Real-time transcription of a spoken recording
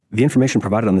The information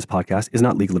provided on this podcast is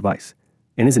not legal advice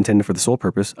and is intended for the sole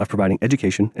purpose of providing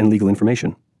education and legal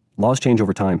information. Laws change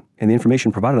over time, and the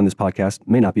information provided on this podcast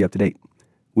may not be up to date.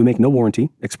 We make no warranty,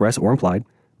 express or implied,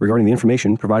 regarding the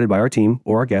information provided by our team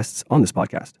or our guests on this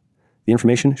podcast. The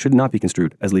information should not be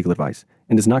construed as legal advice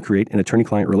and does not create an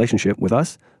attorney-client relationship with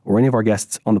us or any of our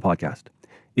guests on the podcast.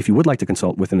 If you would like to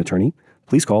consult with an attorney,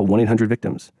 please call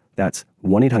 1-800-VICTIMS. That's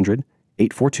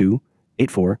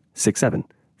 1-800-842-8467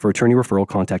 for attorney referral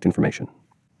contact information.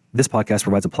 This podcast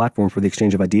provides a platform for the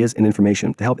exchange of ideas and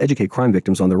information to help educate crime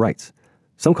victims on their rights.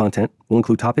 Some content will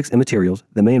include topics and materials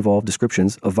that may involve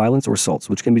descriptions of violence or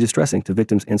assaults, which can be distressing to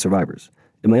victims and survivors.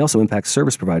 It may also impact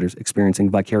service providers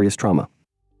experiencing vicarious trauma.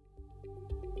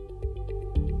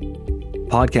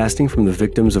 Podcasting from the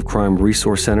Victims of Crime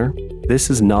Resource Center, this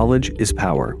is Knowledge is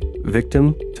Power,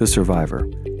 Victim to Survivor,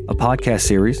 a podcast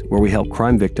series where we help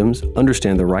crime victims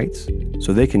understand their rights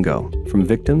so they can go from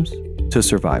victims to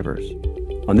survivors.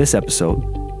 On this episode,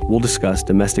 we'll discuss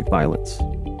domestic violence.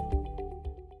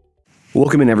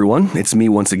 Welcome in, everyone. It's me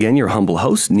once again, your humble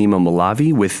host, Nima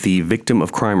Malavi with the Victim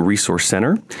of Crime Resource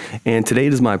Center. And today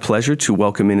it is my pleasure to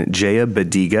welcome in Jaya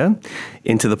Badiga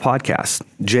into the podcast.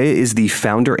 Jaya is the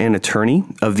founder and attorney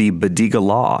of the Badiga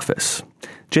Law Office.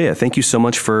 Jaya, thank you so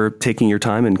much for taking your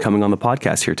time and coming on the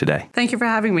podcast here today. Thank you for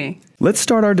having me. Let's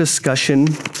start our discussion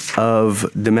of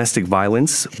domestic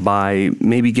violence by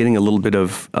maybe getting a little bit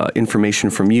of information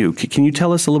from you. Can you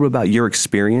tell us a little bit about your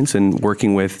experience in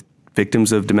working with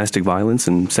victims of domestic violence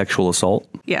and sexual assault?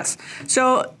 Yes.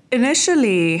 So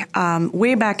initially,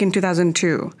 way back in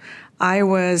 2002, I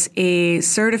was a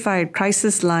certified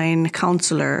crisis line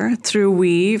counselor through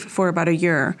Weave for about a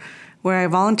year, where I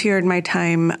volunteered my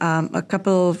time a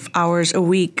couple of hours a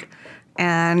week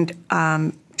and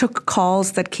took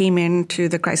calls that came into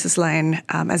the crisis line,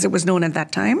 as it was known at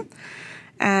that time,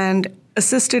 and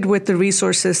assisted with the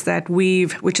resources that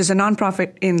Weave, which is a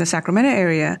nonprofit in the Sacramento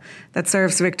area that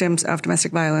serves victims of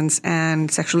domestic violence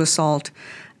and sexual assault,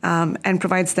 and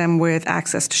provides them with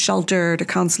access to shelter, to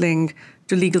counseling,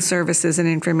 to legal services and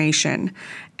information.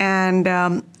 And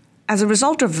as a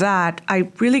result of that, I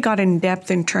really got in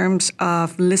depth in terms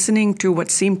of listening to what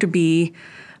seemed to be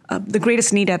the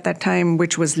greatest need at that time,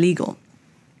 which was legal.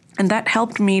 And that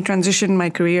helped me transition my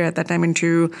career at that time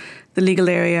into the legal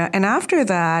area. And after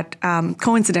that,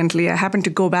 coincidentally, I happened to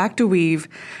go back to Weave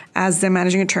as the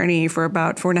managing attorney for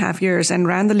about 4.5 years and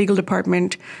ran the legal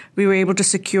department. We were able to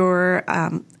secure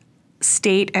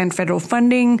state and federal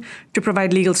funding to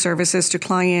provide legal services to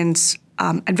clients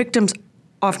and victims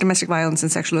of domestic violence and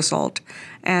sexual assault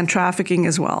and trafficking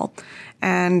as well.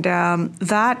 And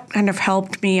that kind of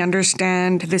helped me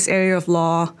understand this area of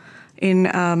law in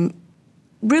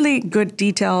really good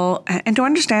detail and to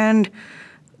understand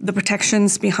the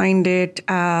protections behind it,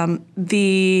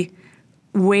 the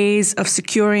ways of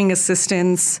securing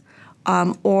assistance,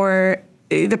 or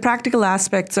the practical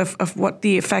aspects of what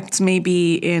the effects may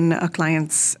be in a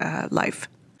client's life.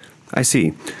 I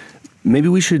see. Maybe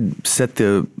we should set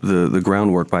the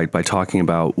groundwork by talking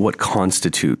about what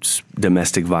constitutes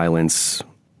domestic violence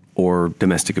or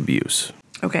domestic abuse.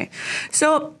 Okay.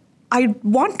 So I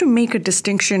want to make a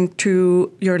distinction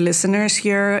to your listeners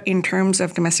here in terms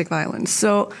of domestic violence.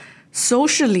 So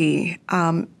socially,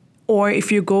 or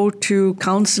if you go to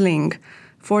counseling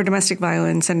for domestic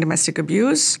violence and domestic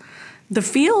abuse, the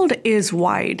field is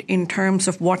wide in terms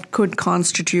of what could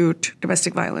constitute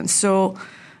domestic violence. So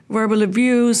verbal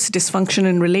abuse, dysfunction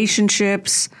in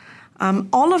relationships,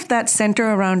 all of that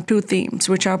center around two themes,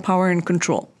 which are power and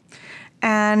control.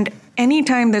 And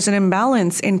anytime there's an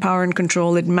imbalance in power and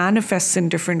control, it manifests in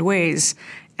different ways.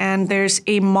 And there's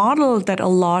a model that a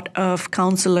lot of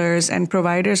counselors and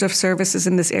providers of services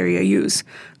in this area use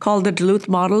called the Duluth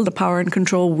model, the power and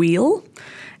control wheel.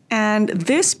 And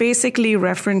this basically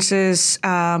references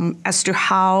as to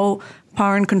how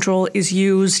power and control is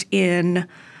used in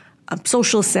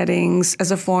social settings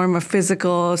as a form of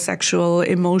physical, sexual,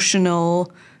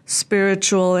 emotional,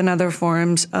 spiritual, and other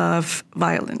forms of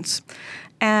violence.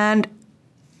 And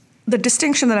the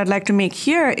distinction that I'd like to make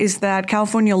here is that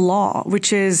California law,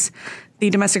 which is the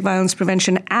Domestic Violence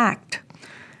Prevention Act,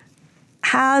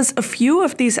 has a few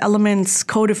of these elements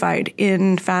codified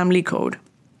in family code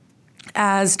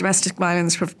as domestic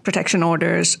violence protection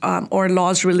orders or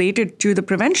laws related to the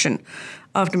prevention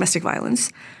of domestic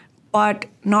violence. But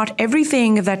not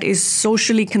everything that is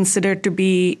socially considered to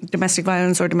be domestic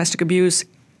violence or domestic abuse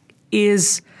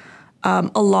is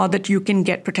a law that you can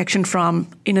get protection from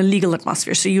in a legal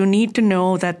atmosphere. So you need to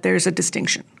know that there's a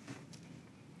distinction.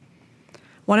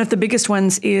 One of the biggest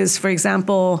ones is, for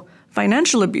example,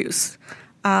 financial abuse.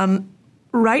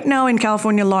 Right now in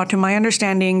California law, to my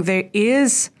understanding, there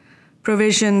is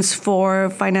provisions for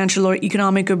financial or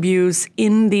economic abuse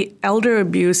in the elder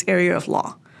abuse area of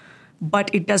law,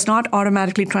 but it does not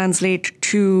automatically translate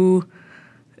to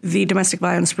the Domestic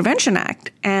Violence Prevention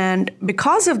Act. And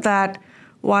because of that,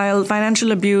 while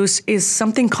financial abuse is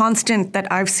something constant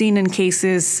that I've seen in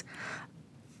cases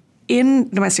in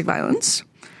domestic violence,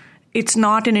 it's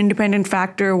not an independent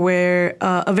factor where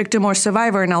a victim or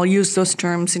survivor, and I'll use those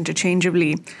terms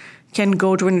interchangeably, can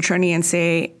go to an attorney and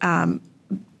say, I'm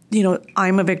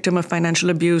a victim of financial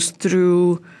abuse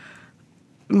through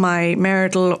my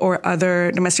marital or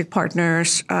other domestic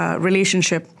partner's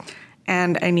relationship,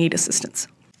 and I need assistance.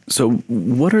 So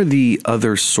what are the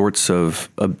other sorts of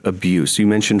abuse? You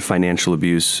mentioned financial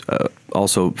abuse.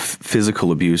 Also,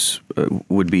 physical abuse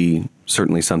would be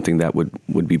certainly something that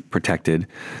would be protected.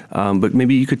 But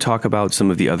maybe you could talk about some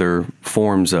of the other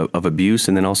forms of abuse,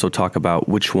 and then also talk about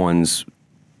which ones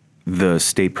the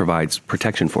state provides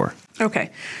protection for. Okay.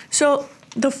 So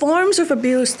the forms of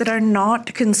abuse that are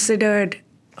not considered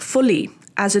fully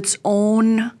as its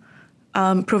own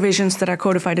provisions that are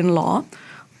codified in law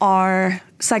are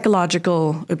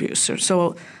psychological abuse.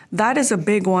 So that is a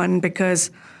big one,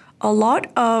 because a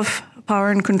lot of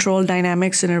power and control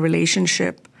dynamics in a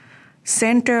relationship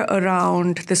center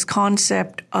around this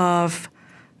concept of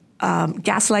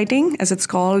gaslighting, as it's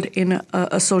called in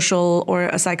a social or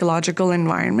a psychological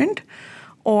environment,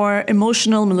 or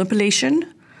emotional manipulation.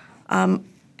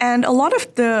 And a lot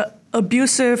of the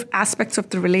abusive aspects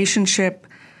of the relationship,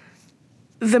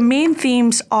 the main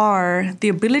themes are the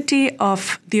ability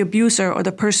of the abuser or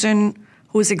the person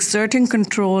who is exerting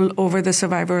control over the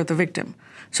survivor or the victim.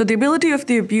 So the ability of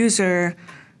the abuser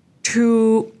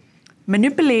to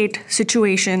manipulate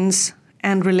situations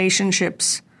and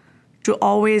relationships to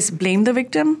always blame the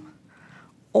victim,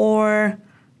 or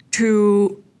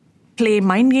to play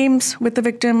mind games with the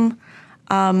victim,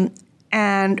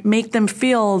 and make them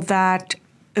feel that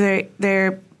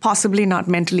they're possibly not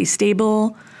mentally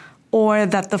stable, or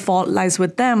that the fault lies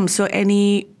with them. So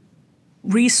any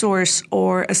resource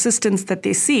or assistance that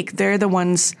they seek, they're the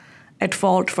ones at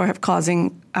fault for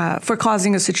causing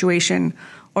a situation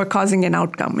or causing an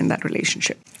outcome in that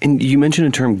relationship. And you mentioned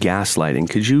the term gaslighting.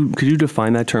 Could you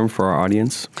define that term for our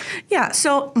audience? Yeah.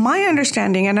 So my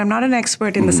understanding, and I'm not an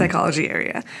expert in the psychology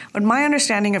area, but my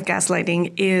understanding of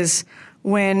gaslighting is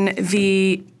when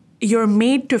you're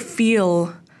made to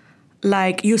feel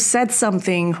like you said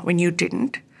something when you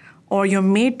didn't, or you're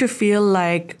made to feel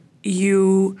like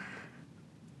you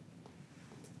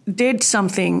did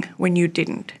something when you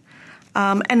didn't.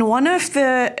 And one of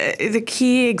the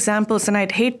key examples, and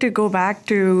I'd hate to go back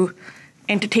to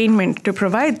entertainment to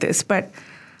provide this, but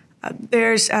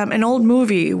there's an old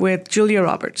movie with Julia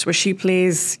Roberts where she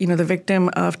plays, the victim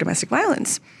of domestic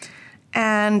violence.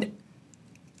 And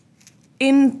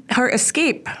in her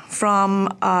escape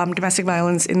from domestic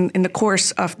violence in the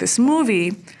course of this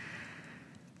movie,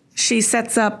 she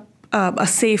sets up a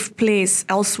safe place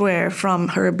elsewhere from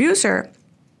her abuser.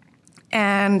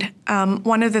 And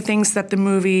one of the things that the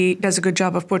movie does a good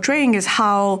job of portraying is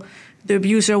how the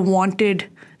abuser wanted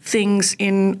things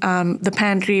in the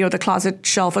pantry or the closet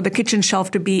shelf or the kitchen shelf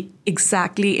to be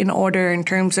exactly in order in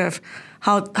terms of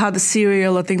how the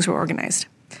cereal or things were organized.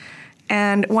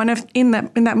 And in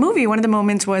that movie, one of the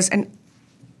moments was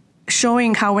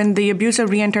showing how when the abuser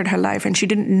re-entered her life and she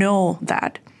didn't know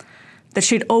that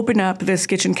she'd open up this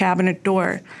kitchen cabinet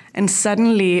door and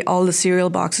suddenly all the cereal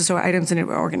boxes or items in it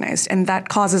were organized, and that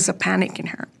causes a panic in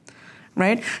her,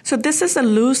 right? So this is a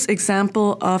loose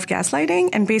example of gaslighting,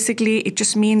 and basically it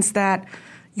just means that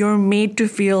you're made to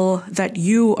feel that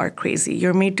you are crazy.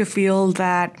 You're made to feel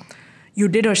that you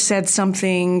did or said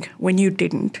something when you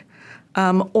didn't,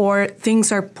 or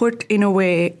things are put in a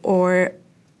way, or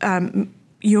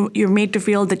you're made to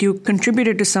feel that you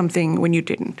contributed to something when you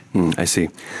didn't. I see.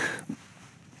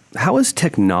 How has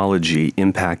technology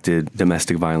impacted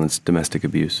domestic violence, domestic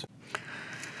abuse?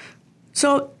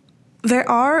 So there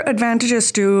are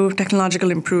advantages to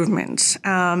technological improvements.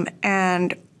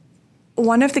 And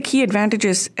one of the key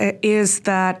advantages is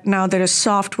that now there is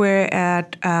software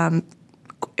at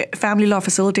family law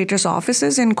facilitators'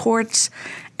 offices in courts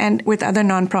and with other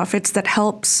nonprofits that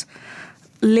helps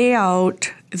lay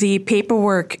out the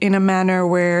paperwork in a manner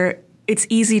where it's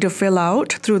easy to fill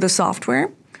out through the software.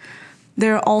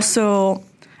 There are also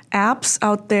apps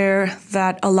out there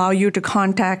that allow you to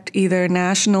contact either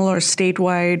national or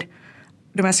statewide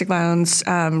domestic violence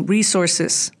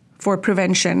resources for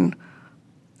prevention.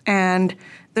 And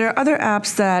there are other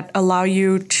apps that allow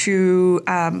you to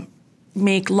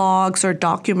make logs or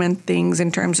document things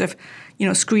in terms of,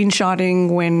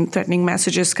 screenshotting when threatening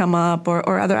messages come up,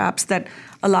 or other apps that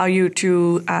allow you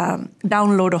to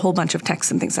download a whole bunch of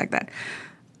text and things like that.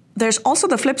 There's also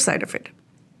the flip side of it.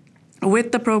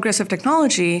 With the progress of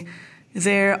technology,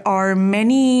 there are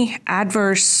many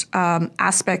adverse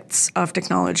aspects of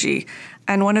technology.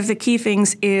 And one of the key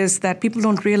things is that people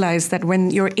don't realize that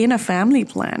when you're in a family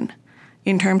plan,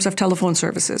 in terms of telephone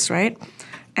services, right?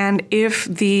 And if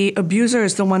the abuser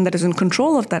is the one that is in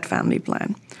control of that family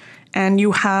plan, and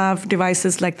you have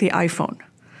devices like the iPhone,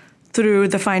 through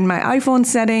the Find My iPhone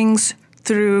settings,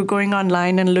 through going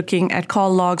online and looking at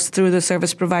call logs through the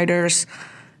service providers,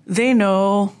 they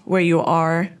know where you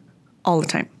are all the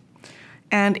time.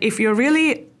 And if you're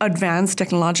really advanced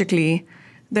technologically,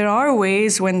 there are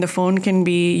ways when the phone can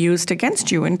be used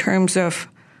against you in terms of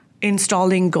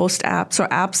installing ghost apps or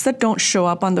apps that don't show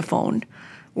up on the phone,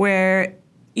 where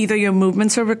either your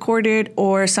movements are recorded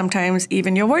or sometimes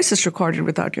even your voice is recorded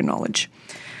without your knowledge.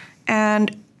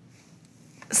 And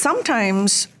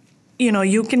sometimes,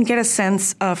 you can get a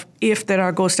sense of if there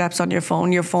are ghost apps on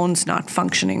your phone's not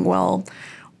functioning well,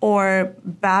 or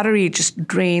battery just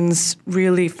drains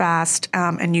really fast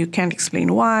and you can't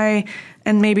explain why,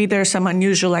 and maybe there's some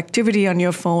unusual activity on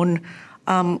your phone,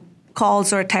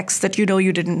 calls or texts that you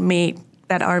didn't make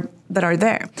that are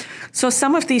there. So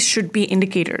some of these should be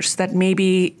indicators that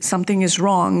maybe something is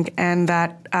wrong and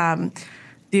that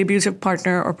the abusive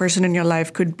partner or person in your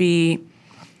life could be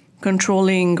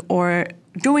controlling or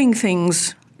doing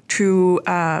things to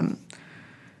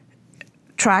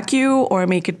track you or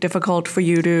make it difficult for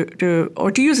you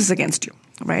to use this against you,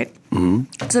 right?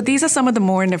 Mm-hmm. So these are some of the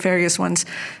more nefarious ones.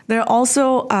 There are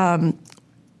also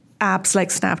apps like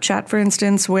Snapchat, for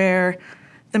instance, where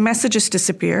the messages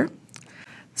disappear.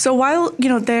 So while,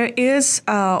 there is,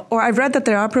 or I've read that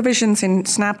there are provisions in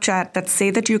Snapchat that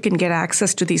say that you can get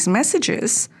access to these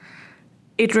messages,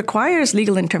 it requires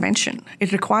legal intervention.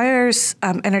 It requires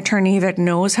an attorney that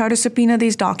knows how to subpoena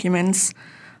these documents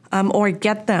or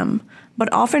get them.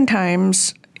 But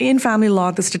oftentimes, in family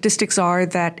law, the statistics are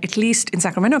that, at least in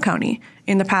Sacramento County,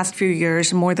 in the past few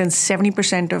years, more than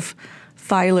 70% of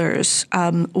filers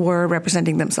were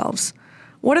representing themselves.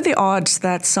 What are the odds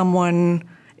that someone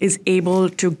is able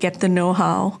to get the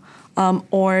know-how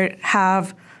or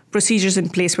have procedures in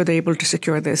place where they're able to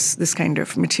secure this kind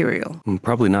of material?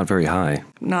 Probably not very high.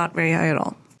 Not very high at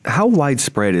all. How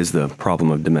widespread is the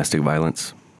problem of domestic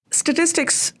violence?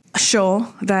 Statistics show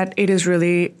that it is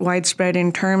really widespread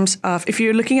in terms of, if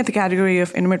you're looking at the category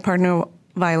of intimate partner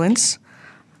violence,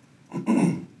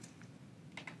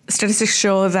 statistics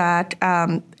show that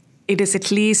it is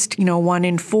at least 1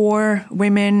 in 4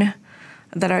 women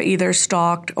that are either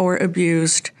stalked or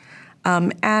abused.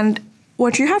 And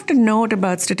what you have to note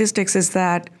about statistics is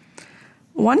that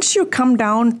once you come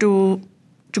down to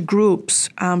groups,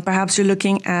 perhaps you're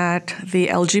looking at the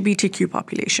LGBTQ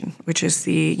population, which is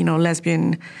the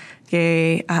lesbian,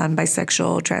 gay,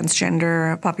 bisexual,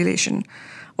 transgender population,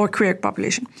 or queer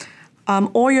population,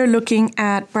 or you're looking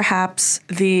at perhaps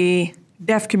the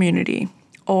deaf community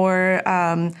or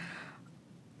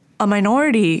a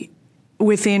minority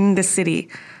within the city.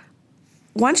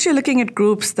 Once you're looking at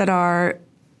groups that are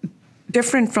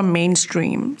different from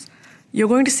mainstream, you're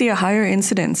going to see a higher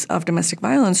incidence of domestic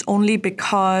violence only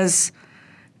because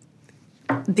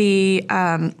the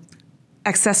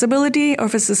accessibility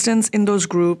of assistance in those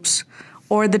groups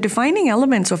or the defining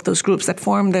elements of those groups that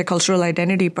form their cultural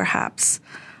identity, perhaps,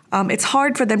 it's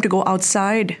hard for them to go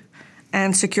outside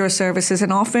and secure services.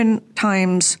 And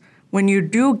oftentimes, when you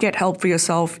do get help for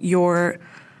yourself, you're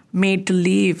made to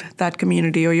leave that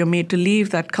community or you're made to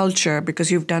leave that culture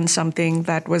because you've done something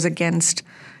that was against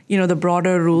the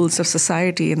broader rules of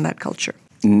society in that culture.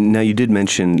 Now, you did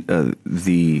mention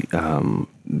the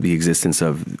existence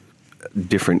of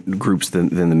different groups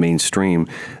than the mainstream,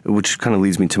 which kind of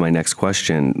leads me to my next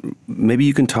question. Maybe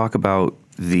you can talk about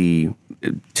the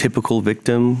typical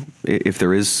victim, if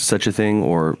there is such a thing,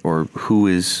 or who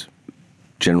is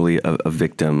generally a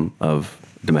victim of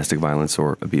domestic violence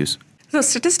or abuse. So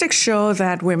statistics show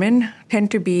that women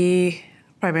tend to be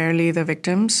primarily the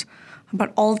victims.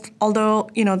 But although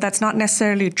that's not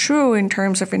necessarily true in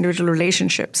terms of individual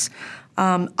relationships,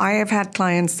 I have had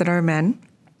clients that are men.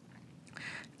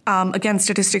 Again,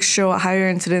 statistics show a higher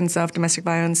incidence of domestic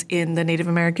violence in the Native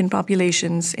American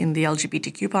populations, in the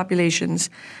LGBTQ populations,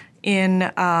 in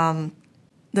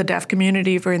the deaf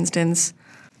community, for instance.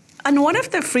 And one of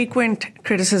the frequent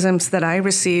criticisms that I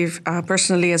receive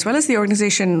personally, as well as the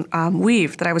organization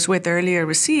Weave that I was with earlier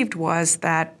received, was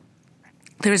that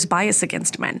there is bias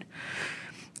against men.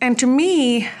 And to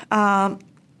me,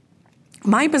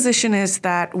 my position is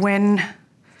that when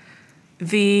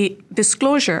the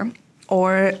disclosure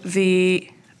or the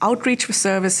outreach for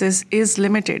services is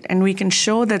limited, and we can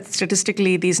show that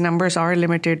statistically these numbers are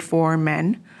limited for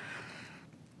men,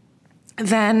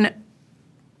 then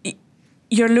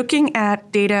you're looking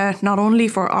at data not only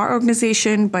for our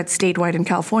organization, but statewide in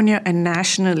California and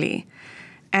nationally.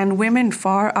 And women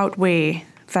far outweigh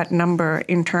that number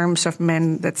in terms of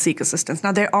men that seek assistance.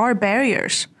 Now, there are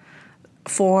barriers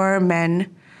for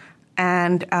men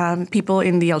and people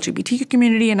in the LGBTQ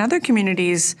community and other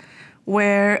communities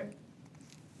where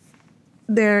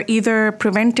they're either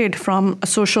prevented from a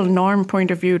social norm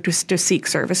point of view to seek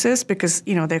services because,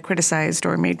 they're criticized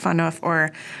or made fun of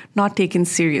or not taken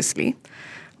seriously.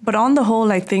 But on the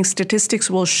whole, I think statistics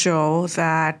will show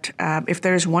that if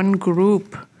there's one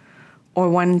group or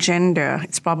one gender,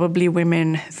 it's probably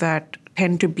women that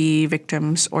tend to be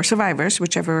victims or survivors,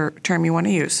 whichever term you want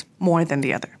to use, more than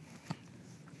the other.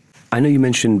 I know you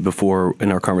mentioned before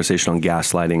in our conversation on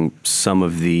gaslighting some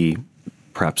of the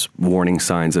perhaps warning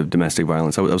signs of domestic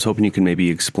violence. I was hoping you could maybe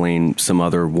explain some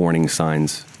other warning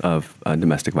signs of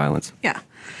domestic violence. Yeah.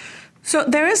 So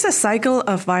there is a cycle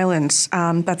of violence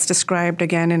that's described,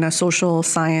 again, in a social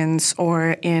science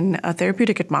or in a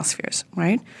therapeutic atmospheres,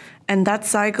 right? And that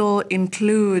cycle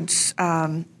includes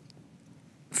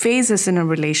phases in a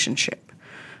relationship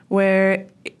where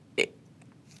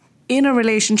in a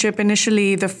relationship,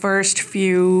 initially, the first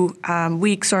few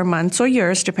weeks or months or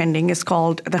years, depending, is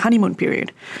called the honeymoon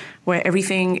period, where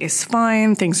everything is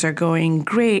fine, things are going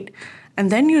great.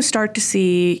 And then you start to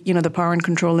see, the power and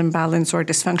control imbalance or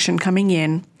dysfunction coming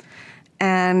in.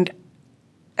 And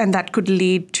that could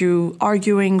lead to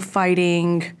arguing,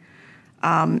 fighting,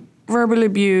 verbal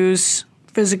abuse,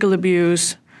 physical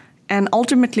abuse, and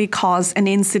ultimately cause an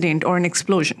incident or an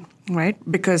explosion. Right?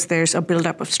 Because there's a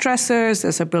buildup of stressors,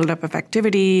 there's a buildup of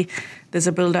activity, there's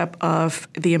a buildup of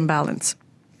the imbalance.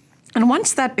 And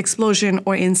once that explosion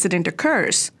or incident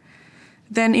occurs,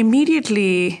 then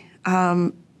immediately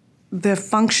the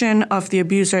function of the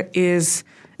abuser is,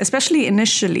 especially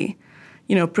initially,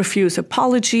 profuse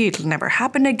apology, it'll never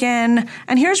happen again.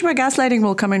 And here's where gaslighting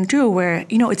will come in too, where,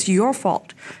 it's your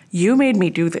fault. You made me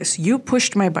do this. You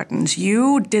pushed my buttons.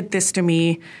 You did this to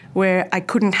me where I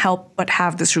couldn't help but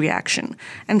have this reaction.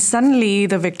 And suddenly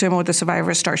the victim or the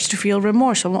survivor starts to feel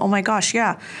remorse. Oh my gosh,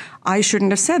 yeah, I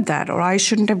shouldn't have said that, or I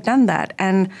shouldn't have done that.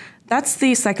 And that's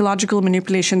the psychological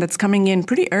manipulation that's coming in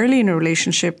pretty early in a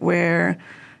relationship where,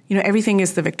 everything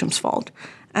is the victim's fault.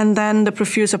 And then the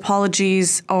profuse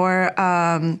apologies or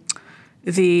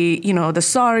the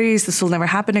sorries, this will never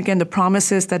happen again, the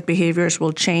promises that behaviors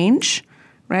will change,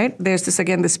 right? There's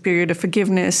this period of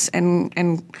forgiveness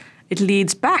and it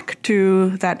leads back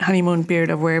to that honeymoon period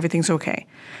of where everything's okay.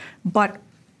 But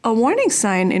a warning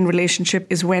sign in relationship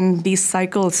is when these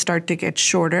cycles start to get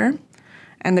shorter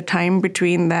and the time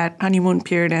between that honeymoon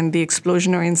period and the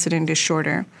explosion or incident is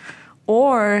shorter,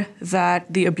 or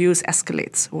that the abuse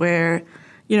escalates where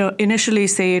initially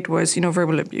say it was,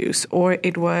 verbal abuse or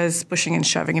it was pushing and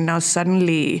shoving, and now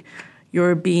suddenly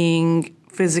you're being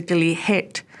physically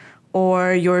hit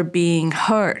or you're being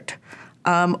hurt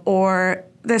or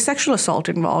there's sexual assault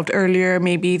involved. Earlier,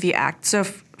 maybe the acts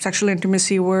of sexual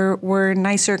intimacy were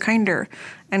nicer, kinder,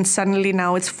 and suddenly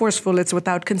now it's forceful, it's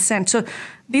without consent. So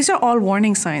these are all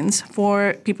warning signs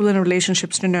for people in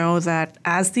relationships to know that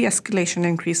as the escalation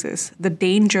increases, the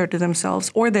danger to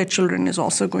themselves or their children is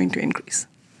also going to increase.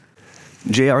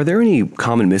 Jay, are there any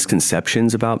common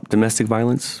misconceptions about domestic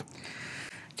violence?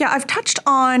 Yeah, I've touched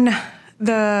on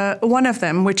one of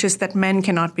them, which is that men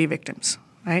cannot be victims,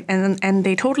 right? And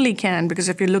they totally can, because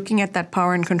if you're looking at that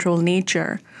power and control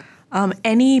nature,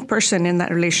 any person in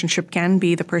that relationship can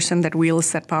be the person that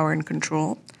wields that power and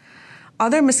control.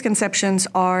 Other misconceptions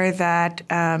are that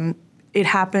it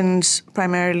happens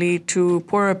primarily to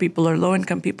poorer people or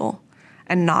low-income people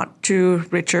and not to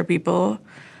richer people.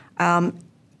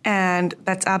 And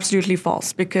that's absolutely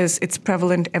false because it's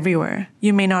prevalent everywhere.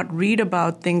 You may not read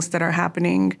about things that are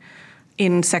happening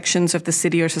in sections of the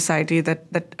city or society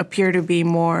that appear to be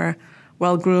more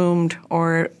well-groomed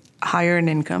or higher in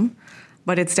income,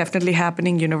 but it's definitely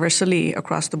happening universally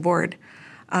across the board.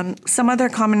 Some other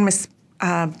common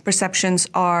perceptions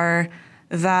are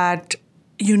that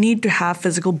you need to have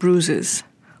physical bruises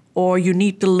or you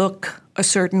need to look a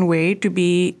certain way to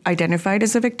be identified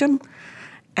as a victim.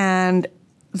 And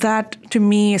that, to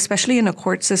me, especially in a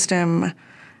court system,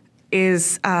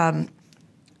 is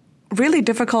really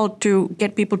difficult to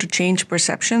get people to change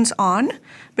perceptions on,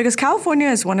 because California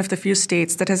is one of the few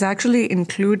states that has actually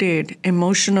included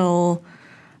emotional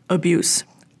abuse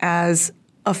as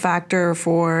a factor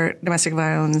for domestic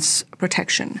violence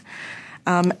protection.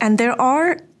 And there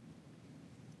are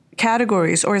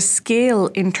categories or a scale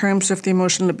in terms of the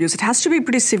emotional abuse. It has to be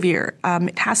pretty severe.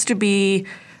 It has to be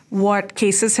what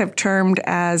cases have termed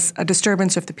as a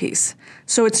disturbance of the peace.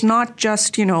 So it's not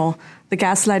just, the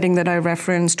gaslighting that I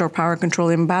referenced or power control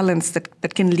imbalance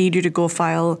that can lead you to go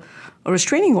file a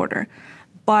restraining order.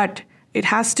 But it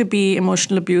has to be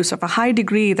emotional abuse of a high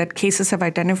degree that cases have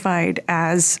identified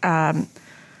as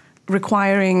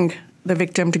requiring the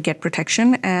victim to get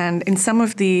protection. And in some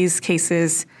of these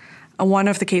cases, one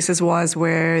of the cases was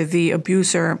where the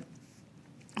abuser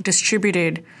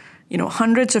distributed,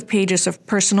 hundreds of pages of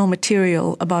personal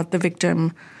material about the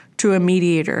victim to a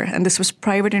mediator. And this was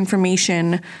private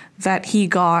information that he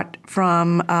got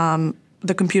from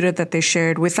the computer that they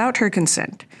shared without her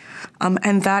consent.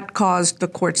 And that caused the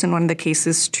courts in one of the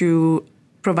cases to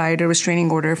provide a restraining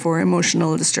order for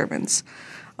emotional disturbance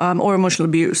or emotional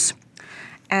abuse.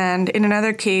 And in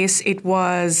another case, it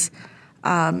was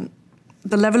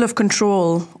the level of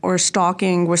control or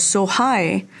stalking was so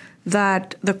high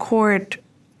that the court,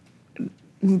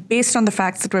 based on the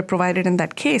facts that were provided in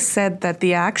that case, said that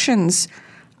the actions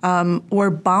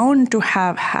were bound to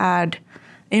have had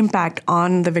impact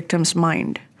on the victim's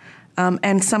mind.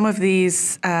 And some of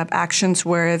these actions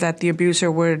were that the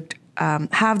abuser would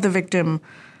have the victim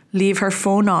leave her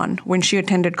phone on when she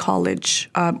attended college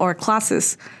or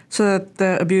classes so that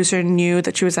the abuser knew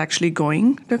that she was actually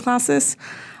going to classes.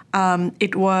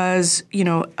 It was,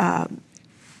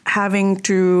 having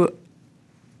to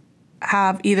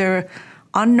have either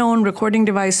unknown recording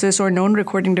devices or known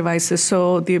recording devices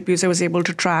so the abuser was able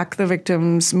to track the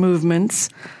victim's movements.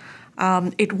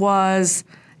 It was,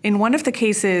 in one of the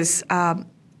cases,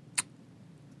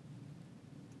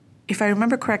 if I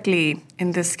remember correctly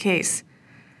in this case,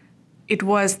 it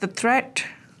was the threat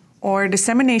or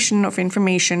dissemination of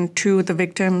information to the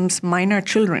victim's minor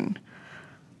children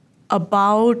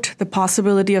about the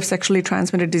possibility of sexually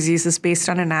transmitted diseases based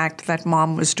on an act that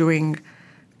mom was doing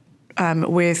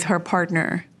with her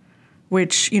partner,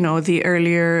 which, the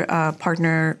earlier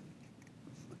partner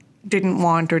didn't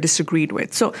want or disagreed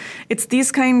with. So it's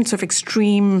these kinds of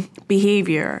extreme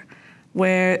behavior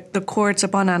where the courts,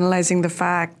 upon analyzing the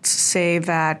facts, say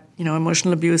that,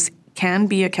 emotional abuse can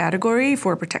be a category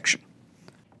for protection.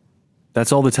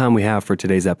 That's all the time we have for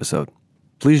today's episode.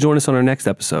 Please join us on our next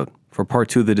episode for part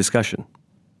 2 of the discussion.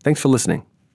 Thanks for listening.